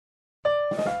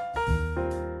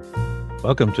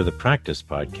Welcome to the Practice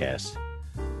Podcast,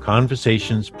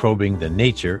 conversations probing the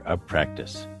nature of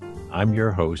practice. I'm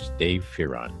your host, Dave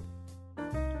Fearon.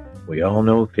 We all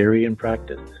know theory and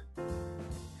practice.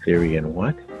 Theory and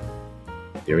what?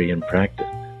 Theory and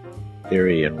practice.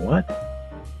 Theory and what?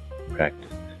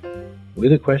 Practice.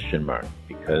 With a question mark,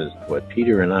 because what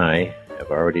Peter and I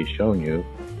have already shown you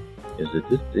is that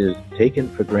this is taken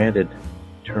for granted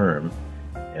term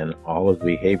and all of the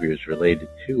behaviors related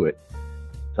to it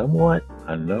somewhat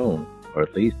unknown, or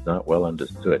at least not well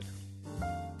understood.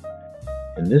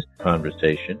 In this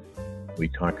conversation, we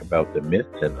talk about the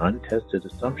myths and untested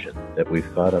assumptions that we've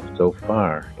thought of so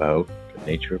far about the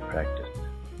nature of practice.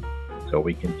 So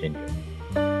we continue.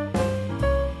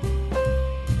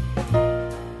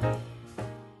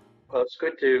 Well, it's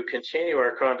good to continue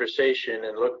our conversation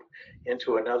and look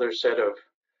into another set of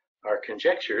our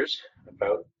conjectures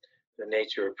about the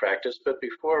nature of practice. But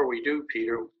before we do,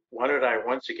 Peter, why don't I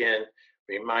once again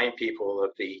remind people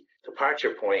of the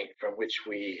departure point from which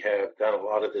we have done a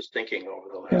lot of this thinking over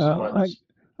the last months.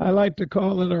 I like to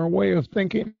call it our way of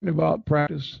thinking about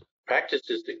practice. Practice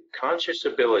is the conscious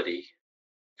ability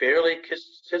fairly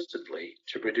consistently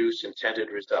to produce intended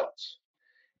results,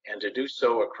 and to do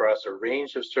so across a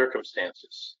range of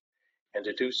circumstances, and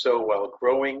to do so while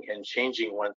growing and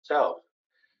changing oneself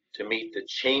to meet the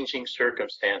changing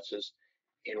circumstances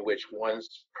in which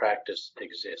one's practice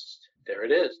exists. There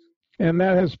it is. And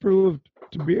that has proved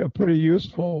to be a pretty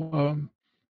useful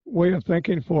way of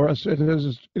thinking for us. It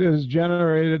has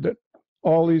generated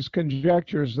all these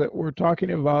conjectures that we're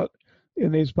talking about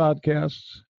in these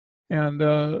podcasts.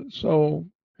 And so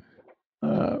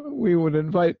we would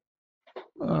invite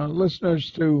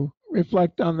listeners to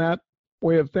reflect on that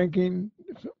way of thinking,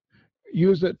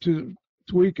 use it to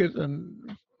tweak it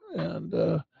and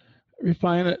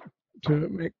refine it to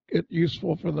make it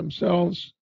useful for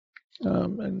themselves,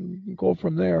 and go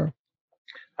from there.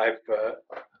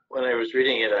 When I was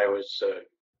reading it, I was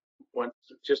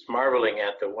just marveling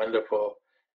at the wonderful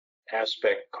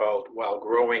aspect called while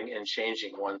growing and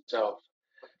changing oneself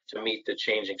to meet the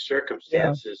changing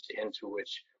circumstances into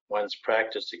which one's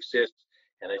practice exists.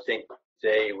 And I think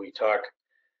today we talk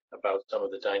about some of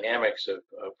the dynamics of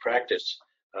practice,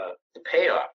 the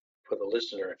payoff for the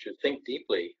listener to think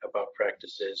deeply about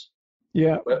practices.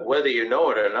 Yeah. But whether you know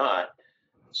it or not,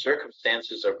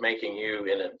 circumstances are putting you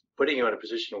in a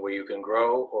position where you can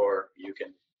grow or you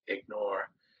can ignore.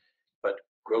 But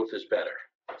growth is better.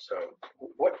 So,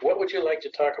 what would you like to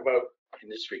talk about in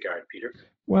this regard, Peter?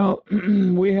 Well,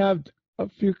 we have a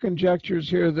few conjectures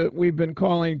here that we've been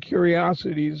calling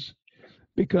curiosities,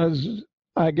 because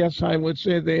I guess I would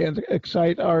say they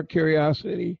excite our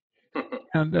curiosity.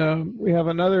 And we have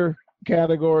another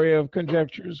category of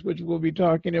conjectures which we'll be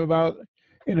talking about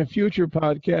in a future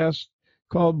podcast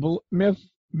called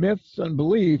myths and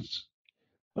beliefs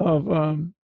of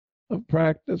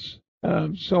practice.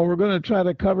 So we're going to try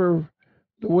to cover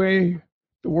the way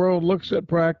the world looks at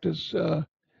practice,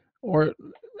 or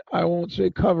I won't say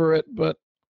cover it, but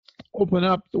open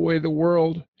up the way the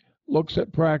world looks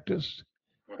at practice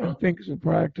and thinks of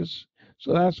practice.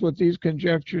 So that's what these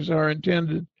conjectures are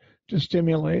intended to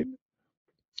stimulate.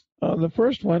 The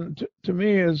first one to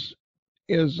me is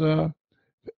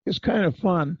kind of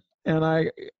fun, and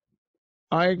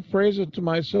I phrase it to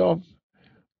myself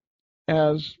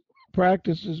as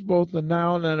practice is both a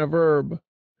noun and a verb.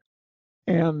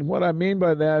 And what I mean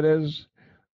by that is,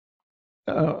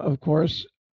 of course,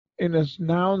 in this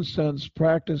noun sense,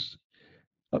 practice,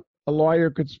 a lawyer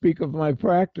could speak of my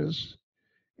practice,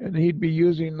 and he'd be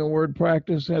using the word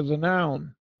practice as a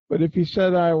noun. But if he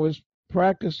said I was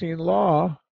practicing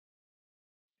law,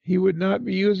 he would not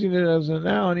be using it as a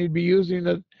noun. He'd be using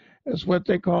it as what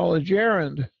they call a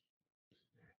gerund.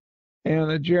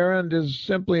 And a gerund is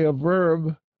simply a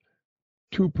verb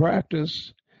to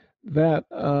practice that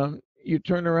you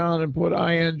turn around and put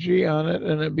ing on it,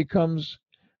 and it becomes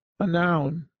a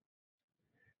noun.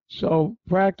 So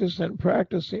practice and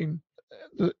practicing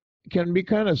can be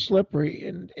kind of slippery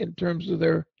in terms of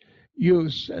their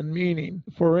use and meaning.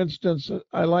 For instance,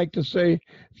 I like to say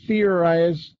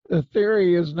theorize. The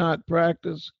theory is not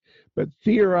practice, but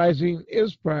theorizing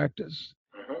is practice,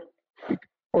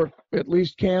 or at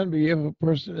least can be if a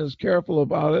person is careful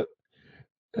about it.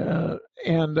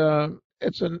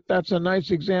 That's a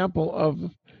nice example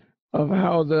of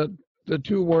how the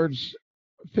two words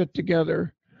fit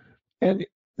together. And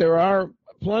there are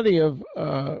plenty of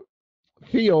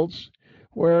fields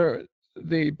where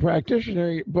the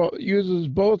practitioner uses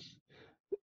both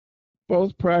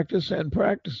practice and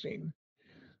practicing.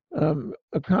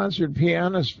 A concert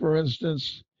pianist, for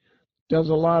instance, does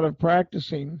a lot of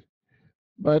practicing,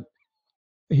 but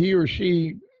he or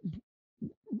she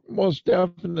most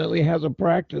definitely has a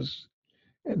practice,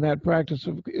 and that practice,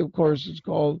 of course, is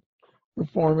called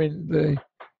performing the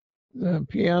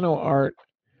piano art.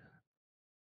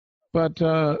 But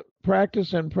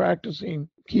practice and practicing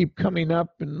keep coming up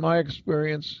in my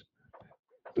experience.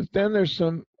 But then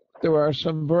there are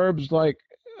some verbs like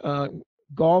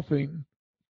golfing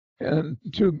and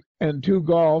to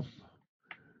golf,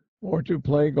 or to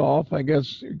play golf. I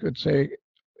guess you could say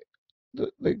the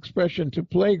expression to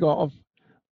play golf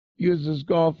uses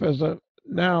golf as a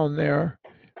noun there,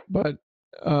 but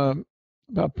a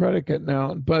predicate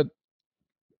noun. But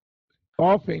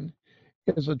golfing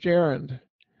is a gerund,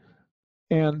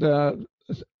 and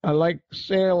I like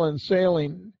sail and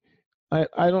sailing.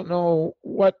 I don't know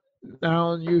what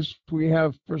noun use we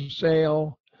have for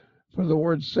sail, for the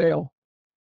word sail,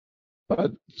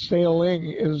 but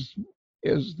sailing is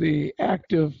the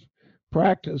active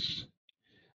practice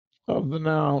of the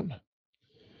noun.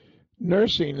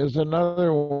 Nursing is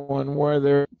another one where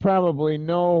there's probably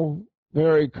no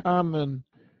very common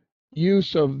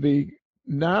use of the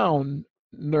noun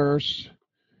nurse.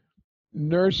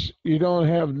 Nurse, you don't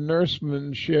have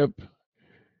nursemanship,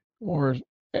 or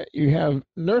you have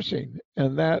nursing,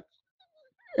 and that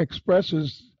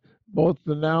expresses both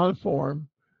the noun form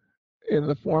in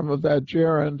the form of that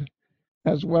gerund,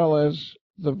 as well as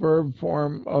the verb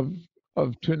form of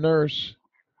to nurse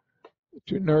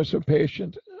a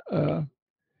patient.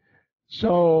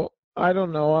 So I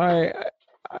don't know.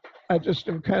 I just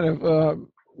am kind of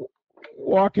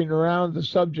walking around the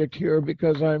subject here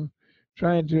because I'm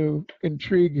trying to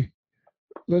intrigue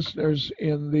listeners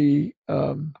in the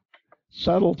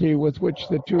subtlety with which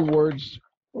the two words,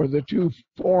 or the two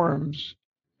forms,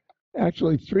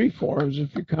 actually three forms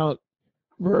if you count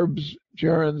verbs,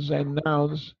 gerunds, and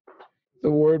nouns, the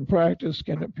word practice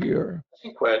can appear. I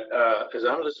think what, as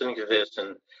I'm listening to this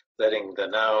and letting the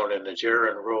noun and the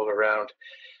gerund roll around,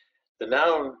 the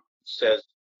noun says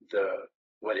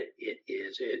what it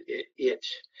is,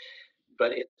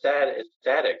 but it's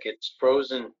static, it's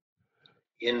frozen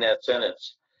in that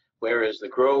sentence, whereas the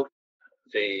growth,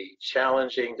 the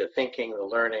challenging, the thinking, the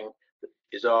learning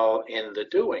is all in the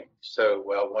doing. So,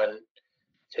 well, one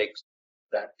takes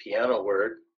that piano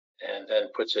word and then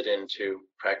puts it into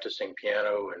practicing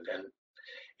piano, and then,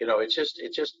 it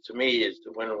just to me is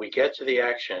when we get to the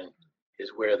action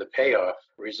is where the payoff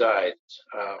resides.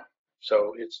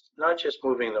 So it's not just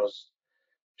moving those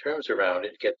terms around.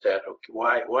 It gets that, okay,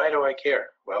 why do I care?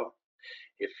 Well,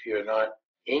 if you're not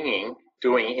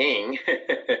doing ing,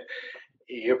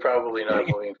 you're probably not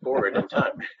moving forward in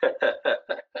time.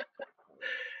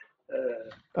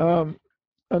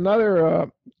 Another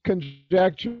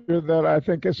conjecture that I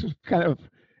think is kind of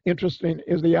interesting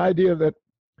is the idea that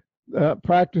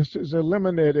practice is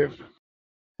eliminative.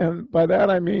 And by that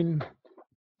I mean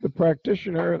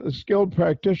the skilled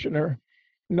practitioner,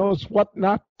 knows what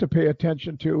not to pay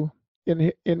attention to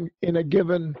in a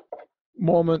given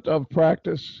moment of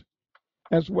practice,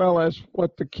 as well as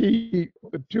what the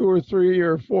 2 or 3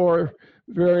 or 4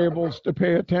 variables to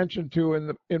pay attention to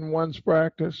in one's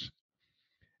practice.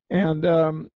 And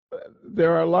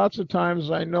there are lots of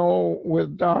times I know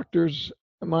with doctors,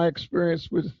 my experience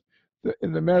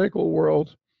in the medical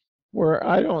world, where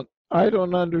I don't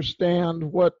understand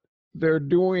what they're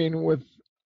doing with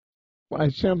my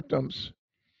symptoms.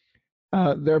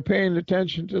 They're paying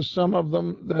attention to some of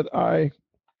them that I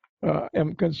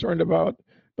am concerned about,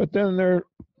 but then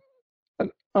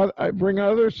I bring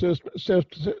other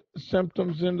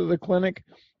symptoms into the clinic,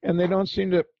 and it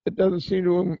doesn't seem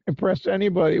to impress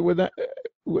anybody with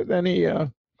any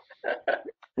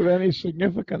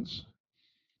significance.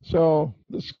 So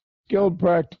the skilled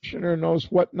practitioner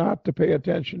knows what not to pay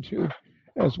attention to,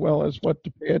 as well as what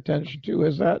to pay attention to.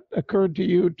 Has that occurred to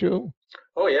you too?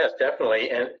 Oh yes, definitely.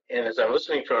 And as I'm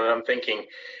listening to it, I'm thinking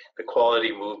the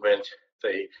quality movement,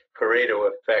 the Pareto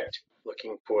effect,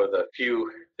 looking for the few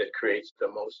that creates the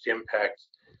most impact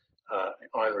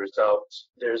on results.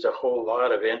 There's a whole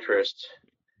lot of interest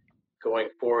going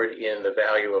forward in the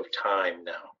value of time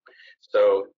now.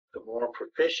 So the more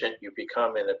proficient you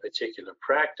become in a particular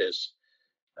practice,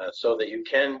 so that you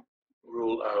can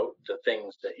rule out the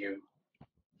things that you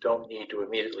don't need to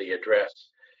immediately address,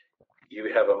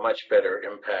 you have a much better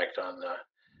impact on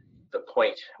the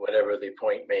point, whatever the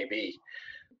point may be.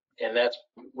 And that's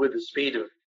with the speed of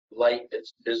light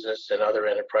that's business and other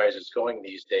enterprises going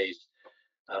these days.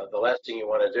 The last thing you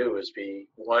want to do is be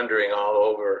wandering all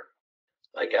over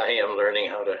like I am learning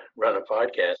how to run a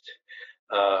podcast.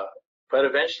 But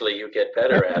eventually you get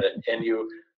better at it, and you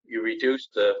reduce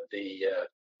the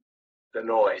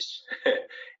noise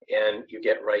and you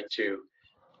get right to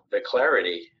the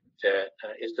clarity that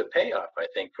is the payoff, I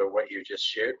think, for what you just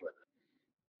shared with us.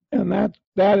 And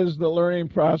that is the learning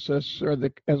process, or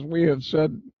as we have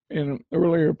said in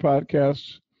earlier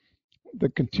podcasts, the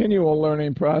continual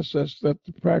learning process that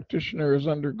the practitioner is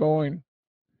undergoing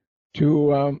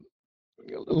to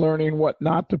learning what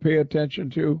not to pay attention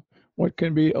to, what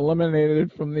can be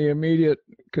eliminated from the immediate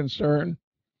concern,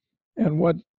 and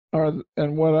what are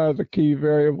the key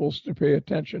variables to pay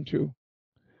attention to.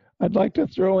 I'd like to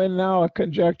throw in now a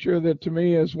conjecture that to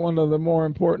me is one of the more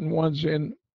important ones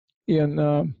in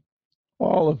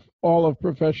all of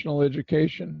professional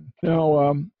education.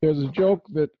 Now, there's a joke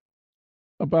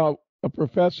about a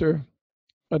professor,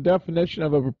 a definition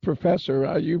of a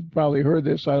professor. You've probably heard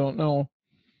this, I don't know.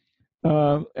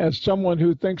 As someone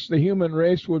who thinks the human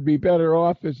race would be better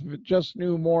off if it just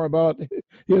knew more about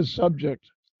his subject.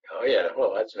 Oh yeah,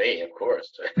 well that's me, of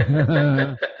course.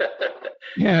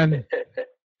 and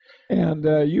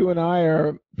you and I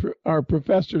are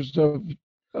professors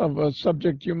of a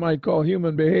subject you might call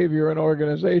human behavior in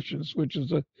organizations, which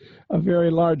is a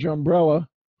very large umbrella.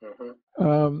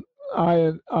 Mm-hmm.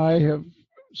 I have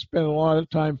spent a lot of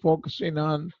time focusing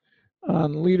on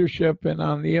leadership and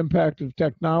on the impact of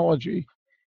technology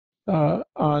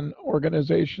on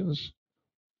organizations.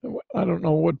 I don't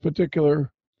know what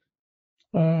particular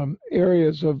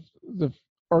areas of the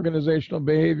organizational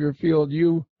behavior field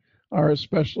you are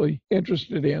especially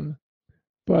interested in,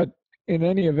 but in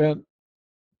any event,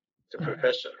 the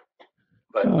professor.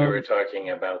 But we were talking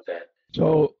about that.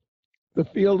 So the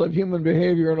field of human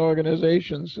behavior in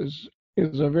organizations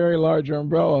is a very large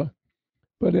umbrella,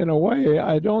 but in a way,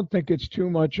 I don't think it's too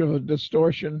much of a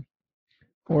distortion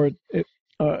or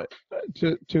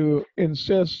to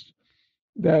insist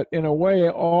that in a way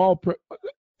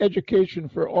education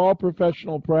for all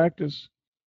professional practice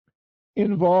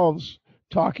involves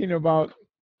talking about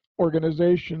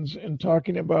organizations and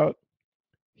talking about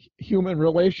human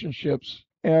relationships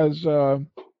as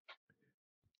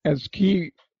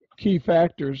key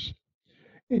factors,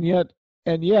 and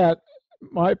yet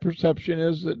my perception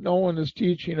is that no one is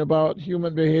teaching about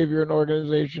human behavior in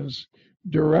organizations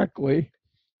directly,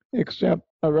 except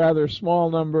a rather small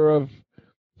number of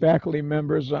faculty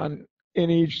members in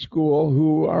each school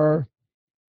who are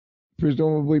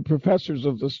presumably professors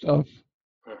of the stuff.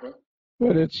 Mm-hmm.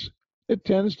 But it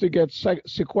tends to get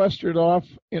sequestered off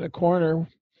in a corner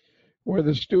where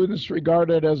the students regard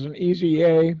it as an easy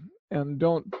A and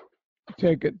don't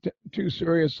take it too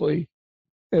seriously,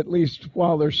 at least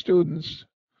while they're students.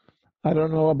 I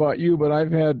don't know about you, but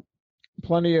I've had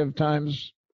plenty of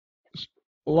times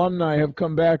alumni have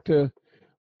come back to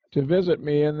visit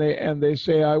me, and they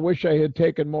say, I wish I had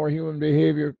taken more human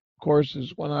behavior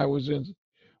courses when I was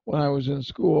in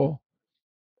school,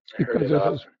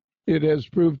 because it has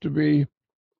proved to be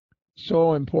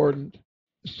so important.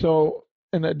 So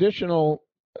an additional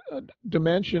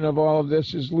dimension of all of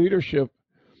this is leadership.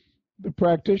 The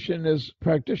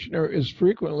practitioner is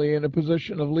frequently in a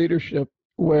position of leadership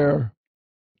where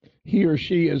he or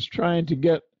she is trying to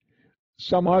get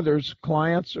some others,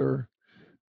 clients or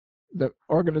the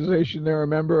organization they're a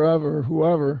member of or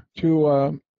whoever,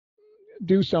 to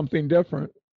do something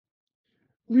different.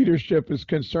 Leadership is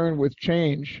concerned with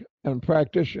change, and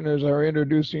practitioners are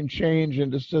introducing change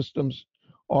into systems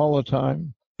all the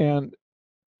time. And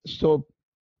so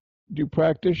do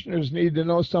practitioners need to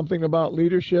know something about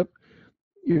leadership?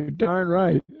 You're darn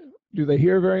right. Do they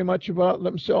hear very much about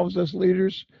themselves as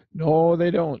leaders? No, they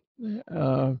don't.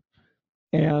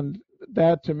 And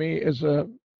that to me is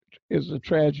a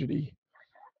tragedy.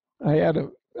 I had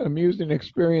an amusing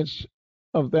experience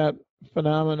of that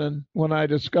phenomenon when I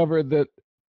discovered that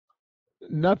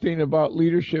nothing about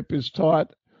leadership is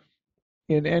taught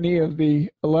in any of the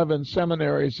 11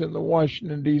 seminaries in the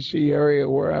Washington, D.C. area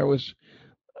where I was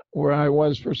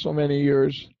for so many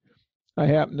years. I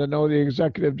happen to know the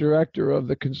executive director of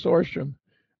the consortium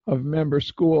of member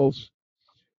schools.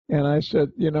 And I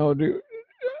said,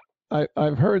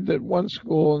 I've heard that one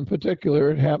school in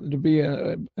particular, it happened to be,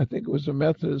 I think it was a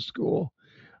Methodist school,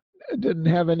 it didn't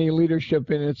have any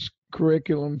leadership in its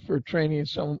curriculum for training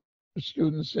some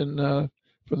students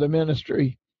for the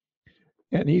ministry.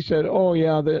 And he said, oh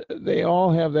yeah, they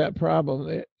all have that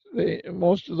problem. They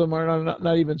most of them are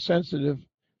not even sensitive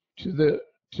to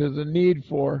the need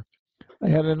for. I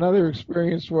had another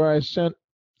experience where I sent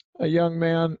a young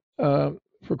man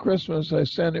for Christmas. I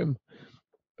sent him,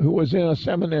 who was in a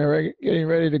seminary getting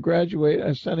ready to graduate,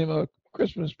 I sent him a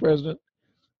Christmas present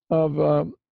of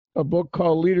a book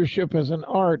called Leadership as an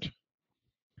Art.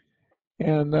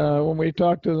 And when we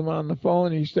talked to them on the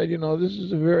phone, he said, this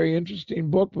is a very interesting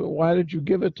book, but why did you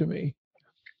give it to me?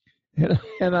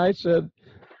 And I said,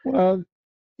 Well,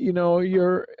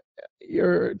 you're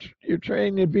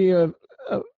trained to be a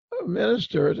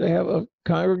minister, to have a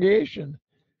congregation,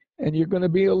 and you're going to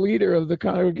be a leader of the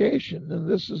congregation. And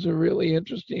this is a really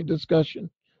interesting discussion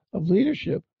of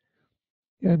leadership.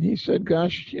 And he said,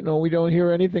 "Gosh, we don't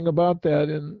hear anything about that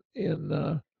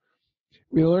in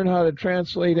we learn how to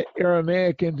translate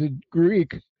Aramaic into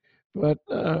Greek, but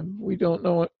we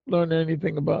don't learn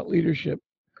anything about leadership."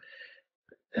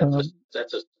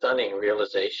 That's a stunning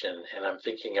realization, and I'm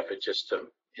thinking of it just to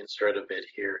insert a bit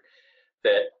here,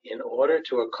 that in order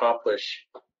to accomplish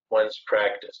one's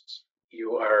practice,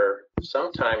 you are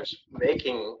sometimes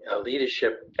making a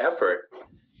leadership effort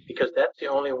because that's the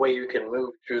only way you can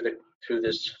move through the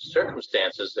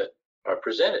circumstances that are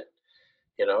presented.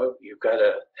 You've got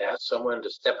to ask someone to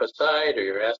step aside, or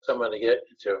you ask someone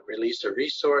to release a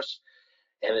resource,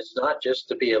 and it's not just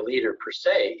to be a leader per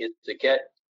se; it's to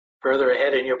get further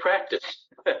ahead in your practice.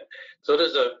 So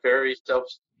there's a very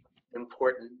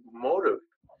important motive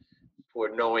for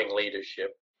knowing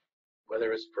leadership,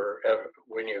 whether it's for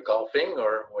when you're golfing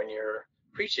or when you're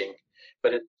preaching.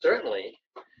 But it certainly,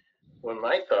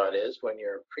 my thought is, when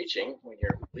you're preaching, when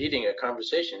you're leading a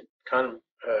conversation,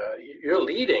 you're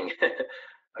leading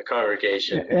a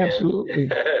congregation. Absolutely.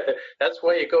 And that's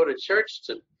why you go to church,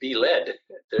 to be led,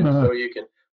 so you can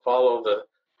follow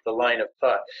the line of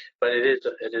thought. But it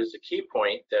is a key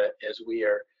point that as we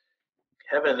are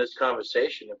having this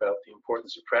conversation about the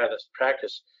importance of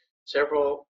practice,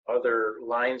 several other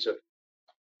lines of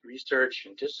research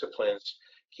and disciplines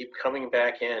keep coming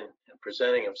back in and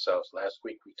presenting themselves. Last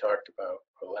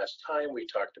time we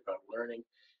talked about learning.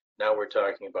 Now we're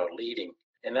talking about leading.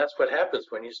 And that's what happens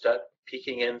when you start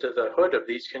peeking into the hood of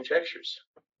these conjectures.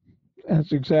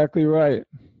 That's exactly right.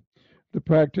 The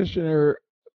practitioner,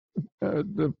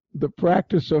 the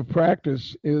practice of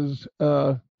practice is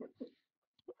so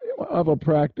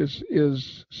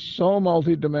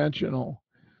multidimensional,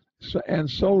 and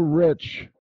so rich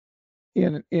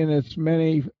in its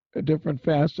many different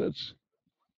facets.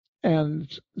 And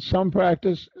some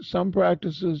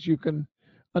practices you can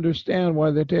understand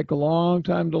why they take a long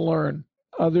time to learn.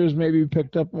 Others may be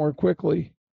picked up more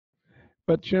quickly.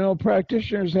 But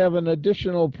practitioners have an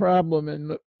additional problem in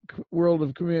the world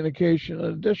of communication,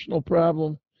 an additional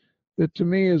problem that to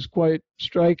me is quite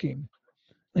striking.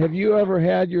 Have you ever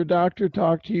had your doctor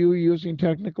talk to you using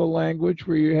technical language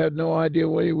where you had no idea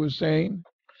what he was saying?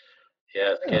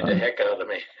 Yeah, it scared the heck out of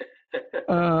me.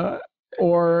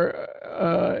 Or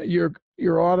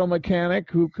your auto mechanic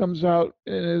who comes out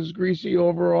in his greasy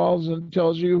overalls and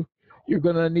tells you you're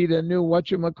going to need a new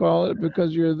whatchamacallit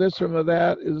because your this or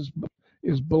that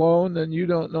is blown, and you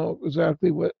don't know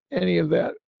exactly what any of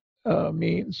that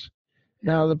means.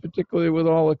 Now, particularly with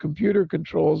all the computer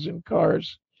controls in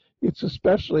cars, it's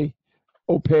especially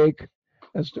opaque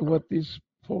as to what these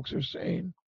folks are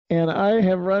saying. And I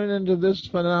have run into this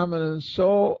phenomenon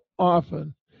so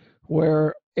often,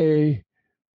 where a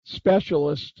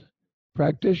specialist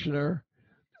practitioner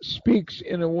speaks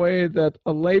in a way that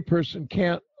a layperson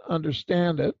can't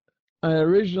understand it.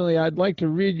 I'd like to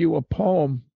read you a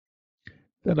poem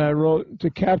that I wrote to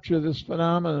capture this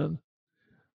phenomenon.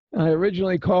 I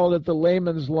originally called it The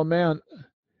Layman's Lament,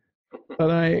 but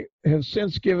I have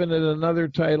since given it another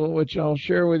title, which I'll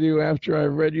share with you after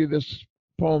I've read you this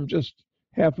poem, just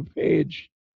half a page.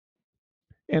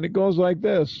 And it goes like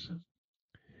this.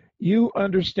 You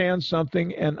understand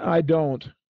something and I don't.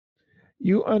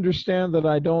 You understand that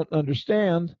I don't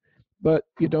understand, but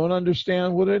you don't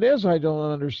understand what it is I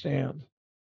don't understand.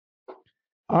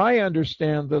 I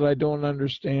understand that I don't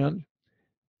understand,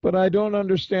 but I don't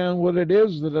understand what it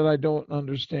is that I don't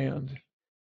understand.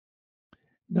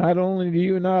 Not only do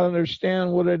you not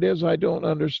understand what it is I don't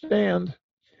understand,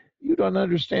 you don't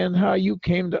understand how you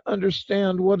came to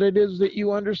understand what it is that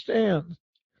you understand.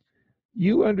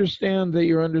 You understand that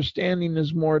your understanding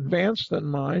is more advanced than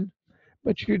mine,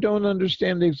 but you don't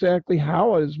understand exactly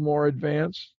how it is more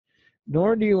advanced,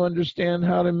 nor do you understand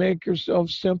how to make yourself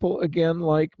simple again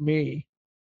like me.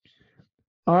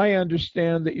 I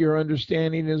understand that your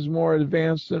understanding is more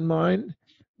advanced than mine,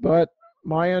 but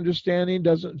my understanding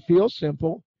doesn't feel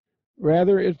simple.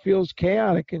 Rather, it feels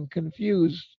chaotic and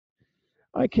confused.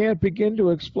 I can't begin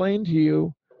to explain to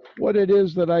you what it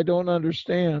is that I don't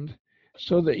understand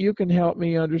so that you can help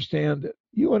me understand it.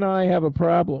 You and I have a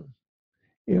problem.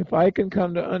 If I can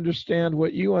come to understand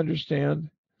what you understand,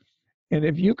 and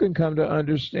if you can come to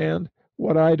understand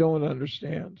what I don't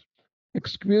understand.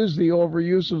 Excuse the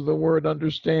overuse of the word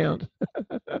understand.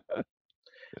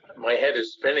 My head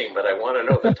is spinning, but I want to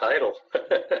know the title.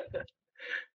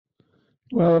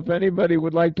 Well, if anybody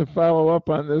would like to follow up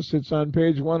on this, it's on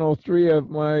page 103 of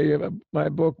my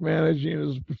book, Managing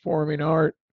as Performing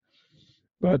Art.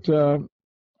 But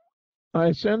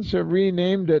I since have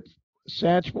renamed it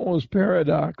Satchmo's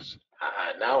Paradox.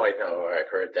 Now I know I've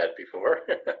heard that before.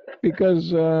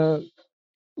 Because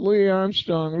Louis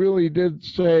Armstrong really did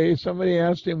say, somebody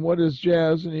asked him, what is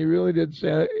jazz? And he really did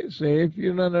say if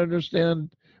you don't understand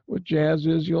what jazz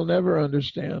is, you'll never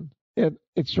understand.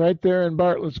 It's right there in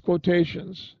Bartlett's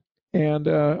quotations.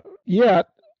 And yet,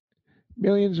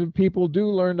 millions of people do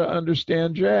learn to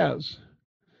understand jazz.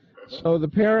 So the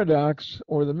paradox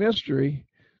or the mystery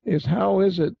is, how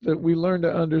is it that we learn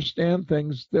to understand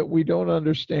things that we don't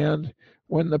understand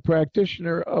when the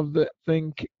practitioner of the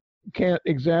thing can't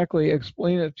exactly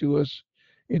explain it to us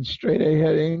in straight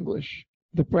ahead English?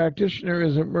 The practitioner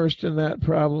is immersed in that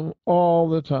problem all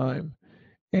the time.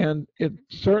 And it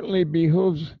certainly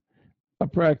behooves a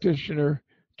practitioner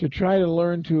to try to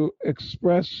learn to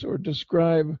express or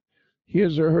describe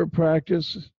his or her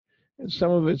practice and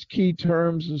some of its key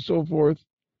terms and so forth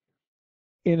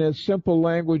in as simple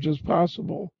language as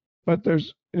possible. But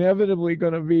there's inevitably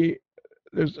going to be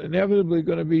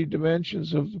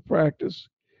dimensions of the practice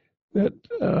that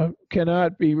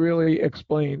cannot be really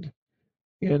explained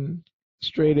in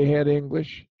straight ahead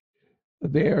English.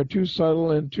 They are too subtle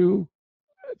and too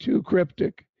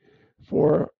cryptic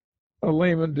for a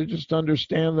layman to just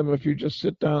understand them if you just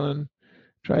sit down and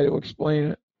try to explain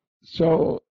it.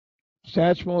 So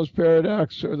Satchmo's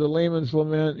Paradox or the Layman's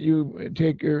Lament, you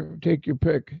take your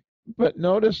pick. But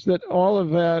notice that all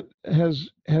of that has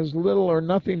little or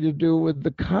nothing to do with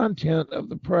the content of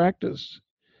the practice,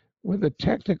 with the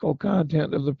technical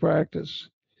content of the practice.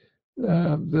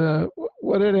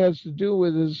 What it has to do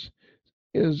with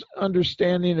is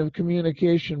understanding of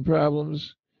communication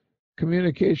problems,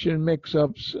 communication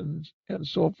mix-ups, and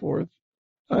so forth.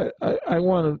 I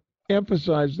want to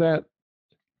emphasize that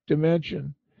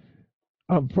dimension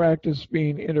of practice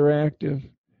being interactive.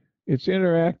 It's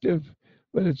interactive,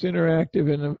 but it's interactive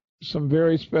in some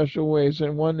very special ways.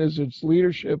 And one is its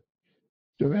leadership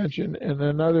dimension, and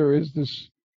another is this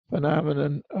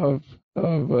phenomenon of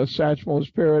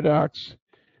Satchmo's paradox,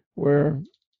 where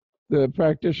the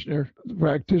practitioner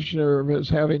is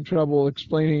having trouble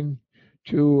explaining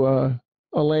to a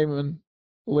layperson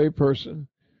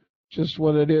just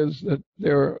what it is that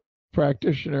they're a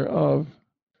practitioner of.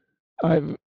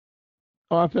 I've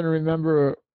often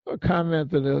remember a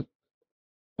comment that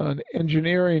a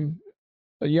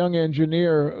young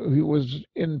engineer who was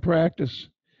in practice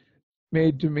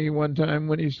made to me one time,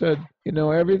 when he said,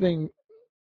 everything,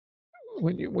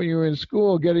 when you're in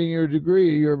school getting your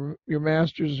degree, your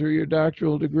master's or your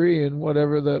doctoral degree in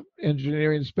whatever the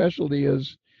engineering specialty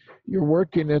is, you're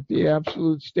working at the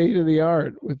absolute state of the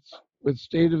art with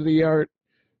state of the art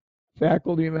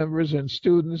faculty members and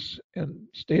students and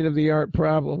state of the art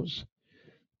problems.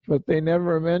 But they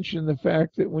never mention the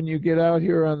fact that when you get out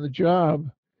here on the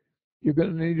job, you're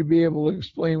going to need to be able to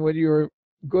explain what you're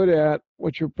good at,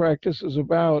 what your practice is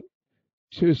about,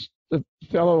 to the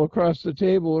fellow across the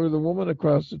table or the woman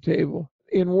across the table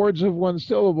in words of one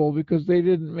syllable, because they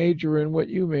didn't major in what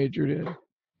you majored in.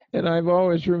 And I've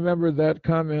always remembered that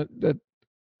comment, that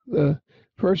the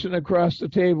person across the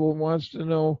table wants to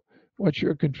know what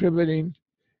you're contributing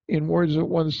in words of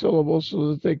one syllable, so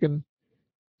that they can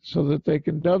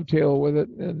dovetail with it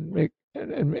and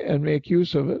make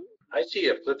use of it. I see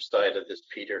a flip side of this,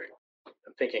 Peter.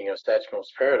 I'm thinking of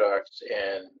Satchmo's paradox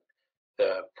and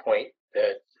the point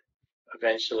that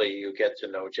eventually you get to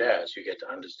know jazz, you get to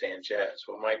understand jazz.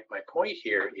 Well, my point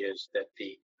here is that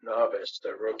the novice,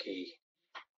 the rookie,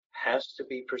 has to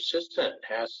be persistent,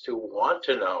 has to want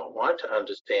to know, want to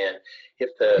understand.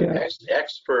 If the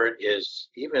expert is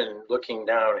even looking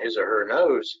down his or her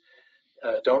nose,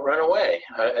 don't run away.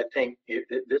 I think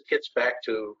this gets back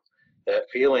to that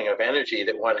feeling of energy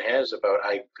that one has about,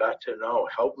 I got to know,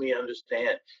 help me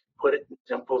understand, put it in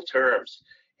simple terms,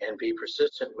 and be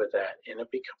persistent with that. And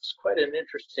it becomes quite an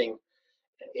interesting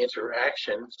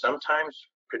interaction, sometimes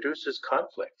produces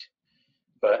conflict.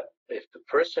 But if the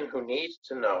person who needs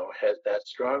to know has that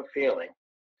strong feeling,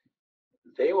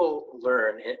 they will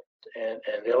learn it, and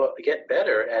they'll get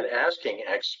better at asking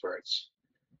experts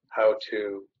how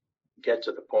to get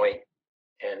to the point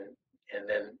and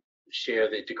then share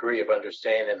the degree of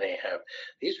understanding they have.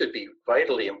 These would be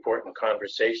vitally important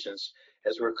conversations,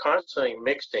 as we're constantly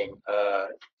mixing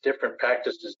different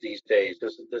practices these days.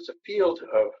 There's a field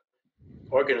of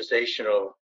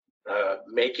organizational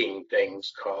making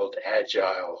things called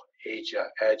agile.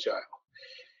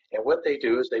 And what they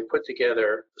do is they put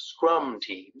together scrum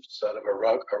teams, sort of a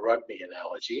rugby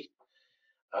analogy,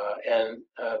 And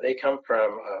they come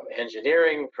from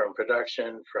engineering, from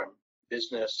production, from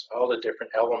business, all the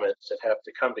different elements that have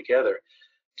to come together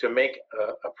to make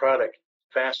a product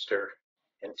faster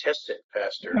and test it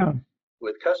faster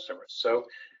with customers. So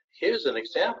here's an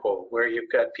example where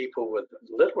you've got people with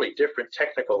literally different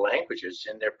technical languages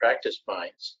in their practice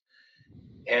minds,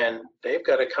 and they've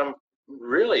got to come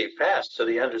really fast to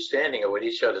the understanding of what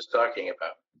each other's talking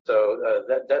about. So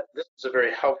this is a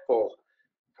very helpful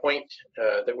point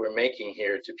that we're making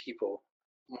here to people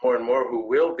more and more who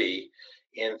will be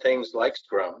in things like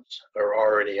scrums or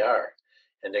already are.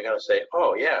 And they're going to say,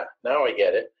 oh, yeah, now I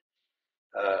get it.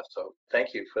 So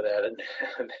thank you for that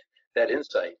that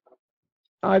insight.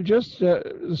 I just,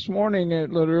 this morning,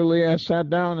 literally, I sat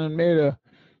down and made a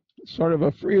sort of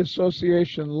a free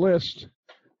association list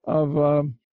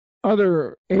of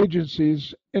other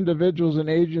agencies, individuals and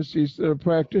agencies that a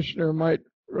practitioner might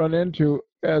run into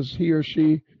as he or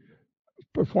she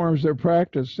performs their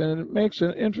practice. And it makes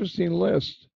an interesting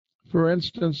list. For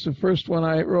instance, the first one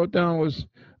I wrote down was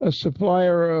a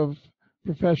supplier of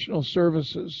professional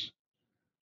services.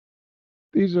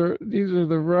 These are the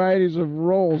varieties of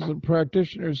roles that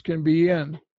practitioners can be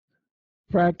in.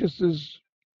 Practices,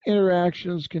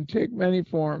 interactions can take many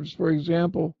forms. For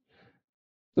example,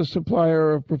 the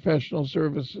supplier of professional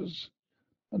services.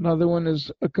 Another one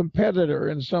is a competitor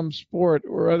in some sport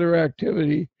or other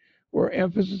activity where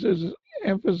emphasis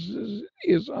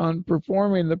is on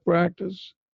performing the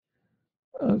practice.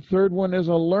 A third one is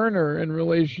a learner in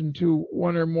relation to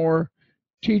one or more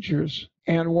teachers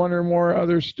and one or more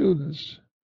other students.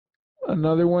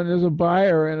 Another one is a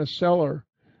buyer and a seller,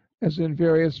 as in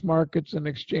various markets and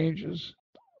exchanges.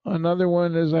 Another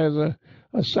one is as a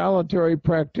solitary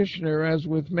practitioner, as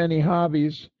with many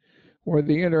hobbies, where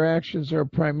the interactions are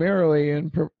primarily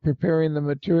in preparing the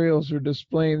materials or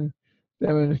displaying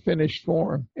them in finished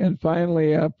form. And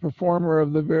finally, a performer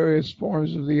of the various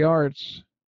forms of the arts.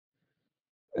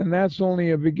 And that's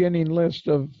only a beginning list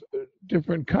of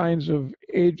different kinds of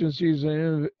agencies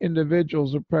and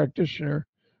individuals a practitioner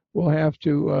will have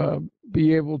to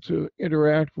be able to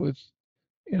interact with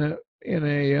in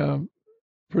a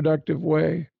productive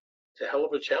way. It's a hell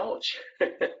of a challenge.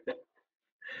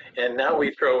 And now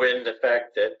we throw in the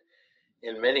fact that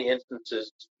in many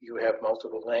instances you have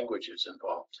multiple languages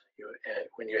involved. And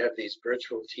when you have these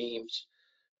virtual teams,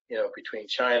 between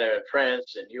China and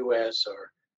France and U.S.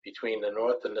 or between the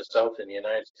North and the South in the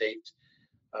United States,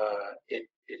 it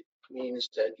means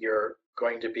that you're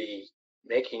going to be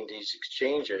making these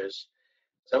exchanges,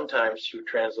 sometimes through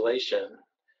translation,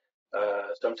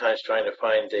 sometimes trying to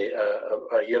find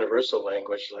a universal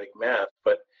language like math.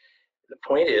 But the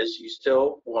point is, you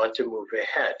still want to move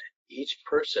ahead. Each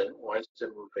person wants to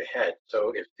move ahead.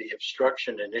 So if the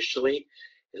obstruction initially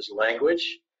is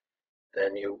language,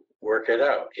 then you work it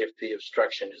out. If the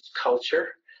obstruction is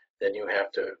culture, then you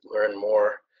have to learn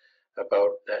more about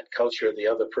that culture the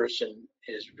other person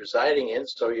is residing in,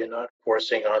 so you're not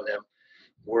forcing on them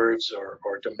words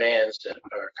or demands that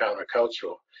are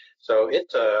countercultural. So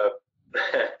it's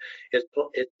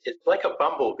it's like a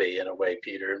bumblebee in a way,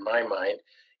 Peter, in my mind.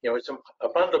 It's a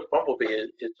bumblebee.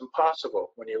 It's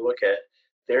impossible when you look at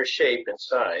their shape and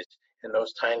size and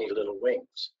those tiny little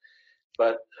wings.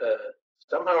 But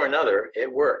somehow or another,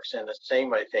 it works. And the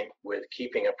same, I think, with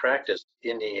keeping a practice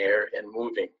in the air and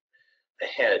moving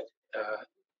ahead.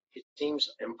 It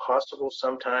seems impossible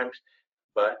sometimes,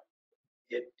 but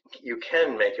you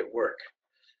can make it work.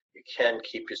 You can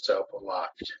keep yourself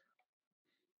aloft.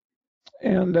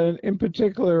 And in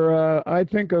particular, I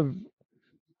think of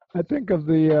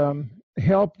the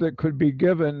help that could be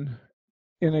given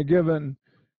in a given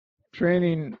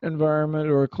training environment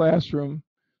or classroom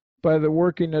by the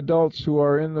working adults who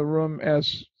are in the room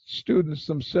as students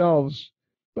themselves,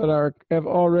 but have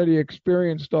already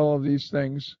experienced all of these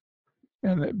things,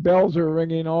 and the bells are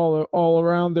ringing all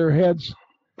around their heads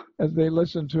as they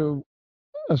listen to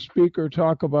a speaker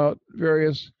talk about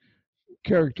various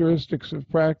characteristics of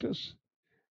practice.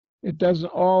 It doesn't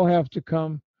all have to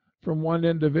come from one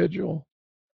individual,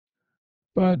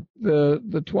 but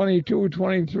the 22,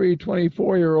 23,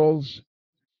 24-year-olds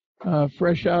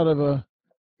fresh out of a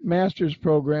master's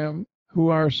program who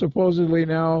are supposedly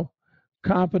now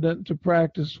competent to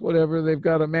practice whatever they've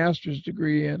got a master's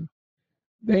degree in,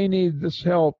 they need this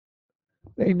help.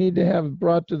 They need to have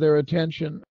brought to their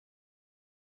attention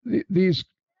these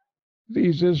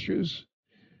issues,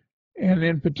 and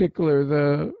in particular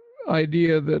the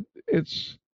idea that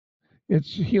it's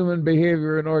human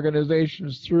behavior in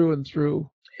organizations through and through.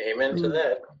 Amen to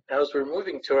that. Now, as we're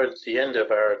moving towards the end of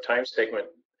our time segment,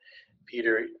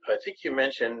 Peter, I think you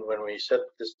mentioned when we set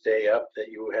this day up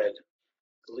that you had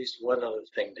at least one other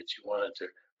thing that you wanted to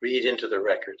read into the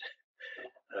record.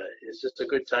 Is this a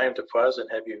good time to pause and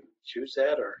have you choose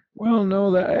that, or? Well,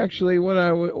 no. That actually, what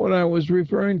I was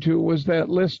referring to was that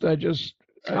list I just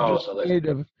made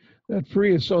of that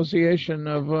free association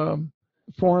of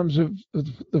forms of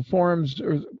the forms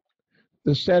or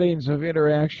the settings of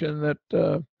interaction that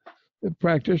the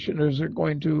practitioners are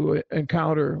going to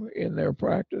encounter in their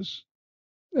practice.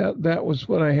 That was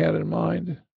what I had in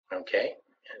mind. Okay,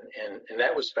 and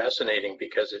that was fascinating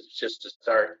because it's just a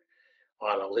start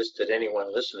on a list that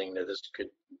anyone listening to this could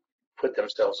put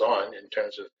themselves on in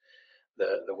terms of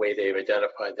the way they've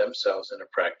identified themselves in a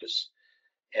practice.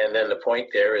 And then the point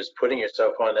there is putting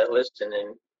yourself on that list, and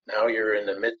then now you're in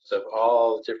the midst of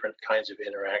all different kinds of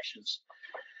interactions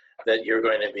that you're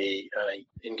going to be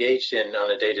engaged in on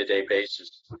a day-to-day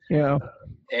basis. Yeah.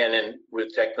 And then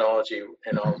with technology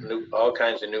and all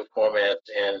kinds of new formats,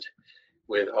 and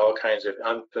with all kinds of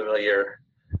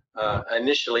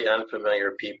initially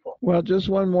unfamiliar people. Well, just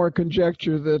one more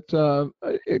conjecture that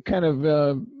it kind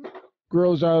of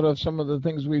grows out of some of the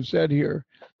things we've said here.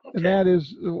 Okay. And that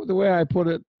is, the way I put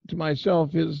it to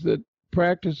myself is that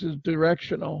practice is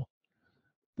directional.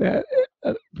 That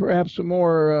perhaps a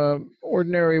more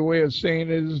ordinary way of saying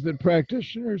it is that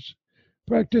practitioners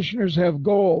have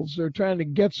goals. They're trying to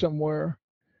get somewhere.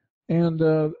 And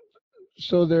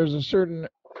so there's a certain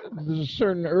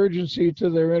urgency to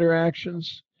their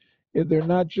interactions. They're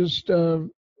not just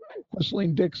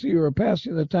whistling Dixie or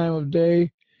passing the time of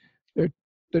day.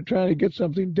 They're trying to get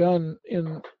something done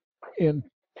in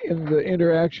the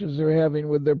interactions they're having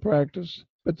with their practice.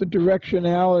 But the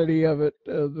directionality of it,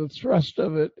 the thrust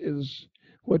of it, is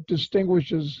what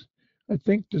distinguishes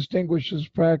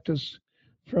practice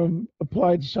from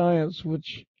applied science,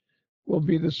 which will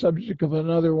be the subject of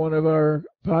another one of our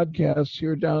podcasts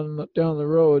here down the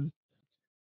road.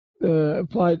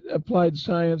 Applied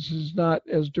science is not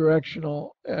as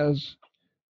directional as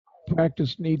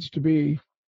practice needs to be,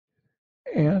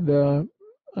 and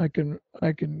I can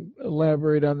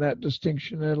elaborate on that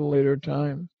distinction at a later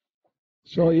time.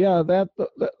 So yeah,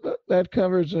 that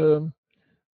covers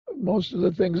most of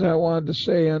the things I wanted to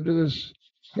say under this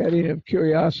heading of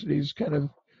curiosities, kind of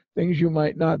things you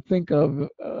might not think of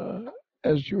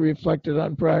as you reflected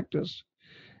on practice,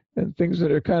 and things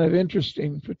that are kind of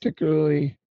interesting,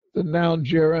 particularly the noun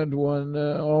gerund one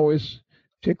always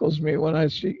tickles me when I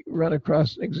run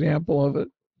across an example of it.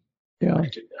 Yeah.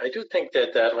 I do think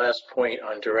that last point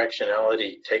on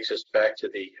directionality takes us back to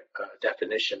the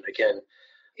definition again,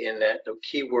 in that the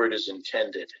key word is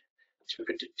intended, to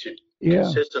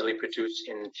consistently produce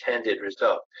intended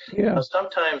result. Yeah. Now,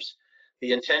 sometimes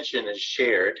the intention is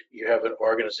shared. You have an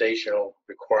organizational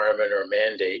requirement or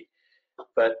mandate,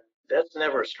 but that's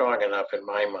never strong enough in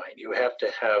my mind. You have to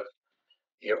have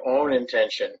your own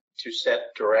intention to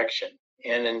set direction.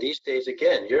 And in these days,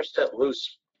 again, you're set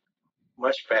loose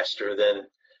much faster than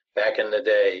back in the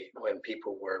day when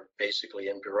people were basically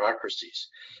in bureaucracies.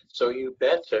 So you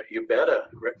better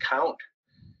count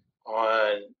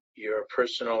on your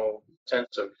personal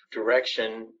sense of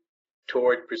direction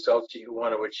toward results that you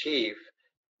want to achieve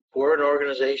for an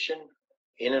organization,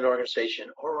 in an organization,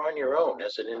 or on your own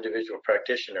as an individual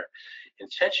practitioner.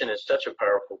 Intention is such a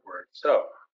powerful word. So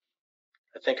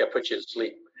I think I put you to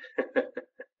sleep.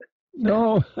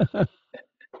 No.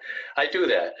 I do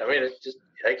that. I mean,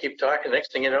 I keep talking.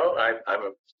 Next thing you know, I'm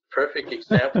a perfect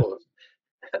example of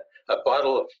a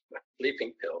bottle of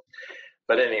sleeping pills.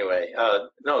 But anyway,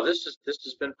 no, this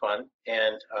has been fun.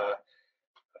 And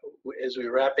as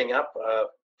we're wrapping up,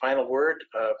 final word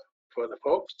for the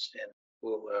folks, and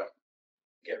we'll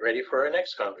get ready for our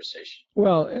next conversation.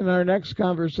 Well, in our next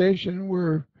conversation,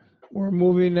 we're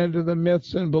moving into the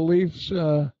myths and beliefs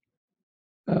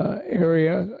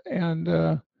area, and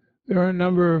there are a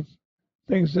number of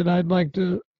things that I'd like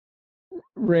to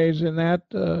raise in that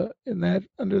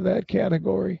under that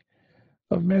category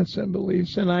of myths and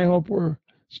beliefs, and I hope we're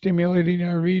stimulating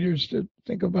our readers to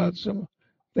think about some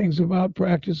things about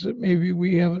practice that maybe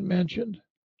we haven't mentioned.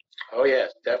 Oh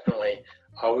yes, definitely.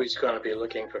 Always going to be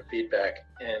looking for feedback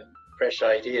and fresh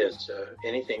ideas.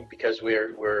 Anything, because we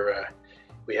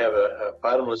have a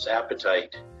bottomless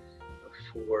appetite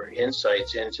for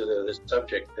insights into the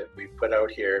subject that we put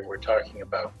out here, and we're talking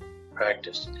about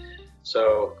practice.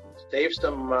 So save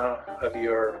some of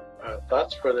your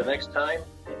thoughts for the next time,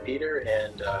 Peter,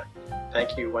 and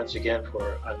thank you once again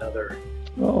for another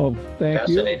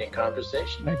fascinating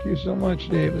conversation. Thank you so much,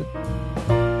 David.